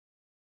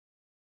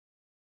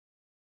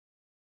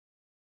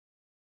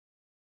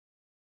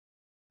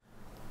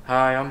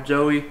Hi, I'm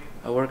Joey.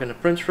 I work in the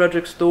Prince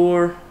Frederick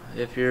store.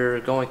 If you're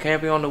going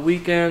camping on the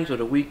weekends or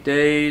the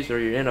weekdays, or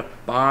you're in a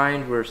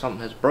bind where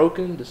something has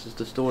broken, this is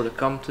the store to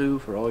come to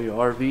for all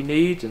your RV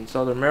needs in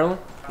Southern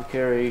Maryland. We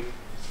carry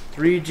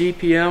 3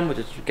 GPM, which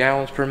is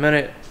gallons per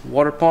minute,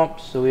 water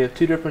pumps. So we have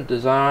 2 different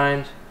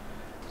designs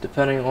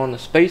depending on the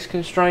space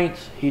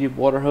constraints. Heated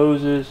water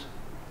hoses,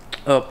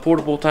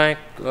 portable tank,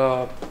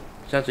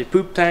 essentially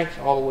poop tanks,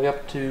 all the way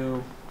up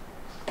to,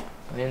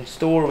 in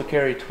store we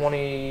carry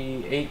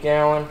 28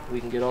 gallon. We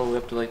can get all the way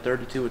up to like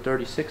 32 or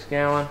 36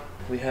 gallon.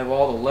 We have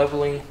all the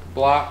leveling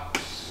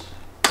blocks,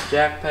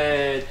 jack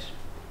pads,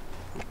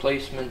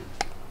 replacement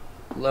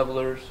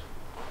levelers.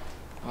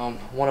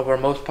 One of our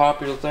most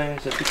popular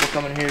things that people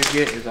come in here to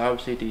get is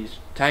obviously these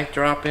tank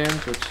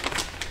drop-ins, which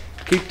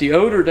keep the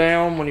odor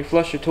down when you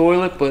flush your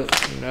toilet, but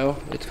you know,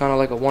 it's kind of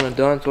like a one and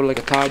done, sort of like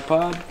a Tide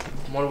Pod.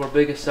 One of our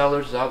biggest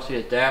sellers is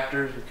obviously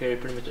adapters. We carry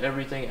pretty much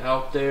everything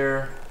out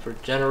there for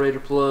generator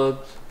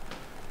plugs,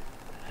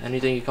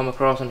 anything you come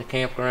across in the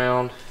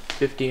campground.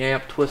 50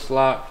 amp twist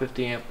lock,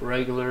 50 amp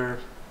regular,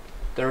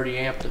 30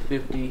 amp to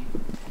 50.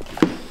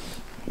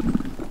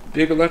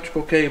 Big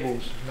electrical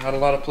cables. Not a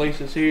lot of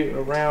places here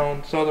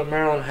around Southern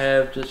Maryland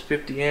have just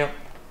 50 amp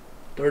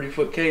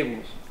 30-foot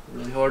cables.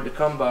 Really hard to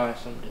come by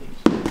some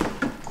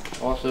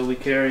days. Also, we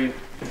carry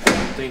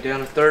everything down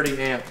to 30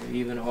 amp. We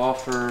even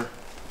offer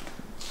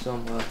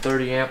some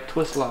 30 amp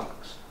twist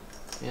locks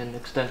and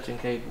extension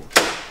cables.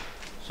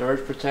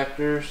 Surge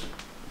protectors.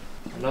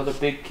 Another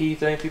big key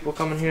thing people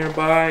come in here and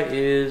buy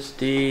is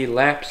the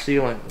lap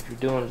sealant. If you're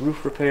doing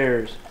roof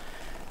repairs,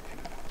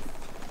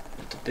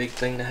 it's a big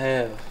thing to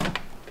have.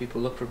 People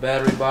look for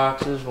battery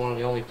boxes. One of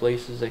the only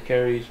places that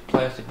carries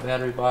plastic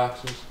battery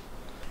boxes.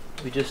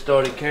 We just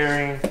started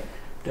carrying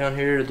down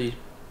here these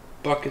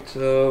buckets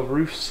of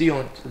roof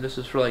sealant. So this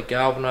is for like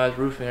galvanized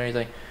roofing or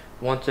anything.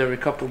 Once every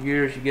couple of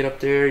years you get up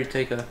there, you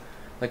take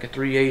like a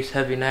 3/8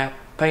 heavy nap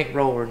paint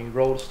roller and you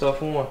roll the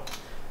stuff on.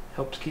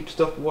 Helps keep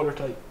stuff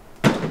watertight.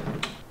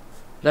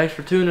 Thanks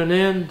for tuning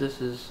in. This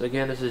is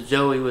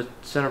Joey with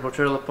Centreville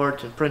Trailer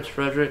Parts in Prince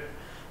Frederick.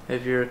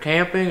 If you're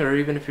camping or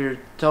even if you're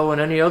towing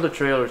any other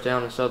trailers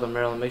down in Southern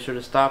Maryland, make sure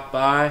to stop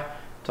by,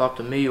 talk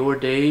to me or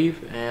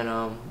Dave, and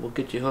we'll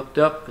get you hooked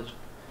up, because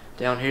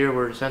down here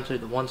we're essentially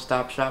the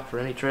one-stop shop for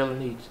any trailer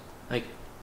needs. Thank you.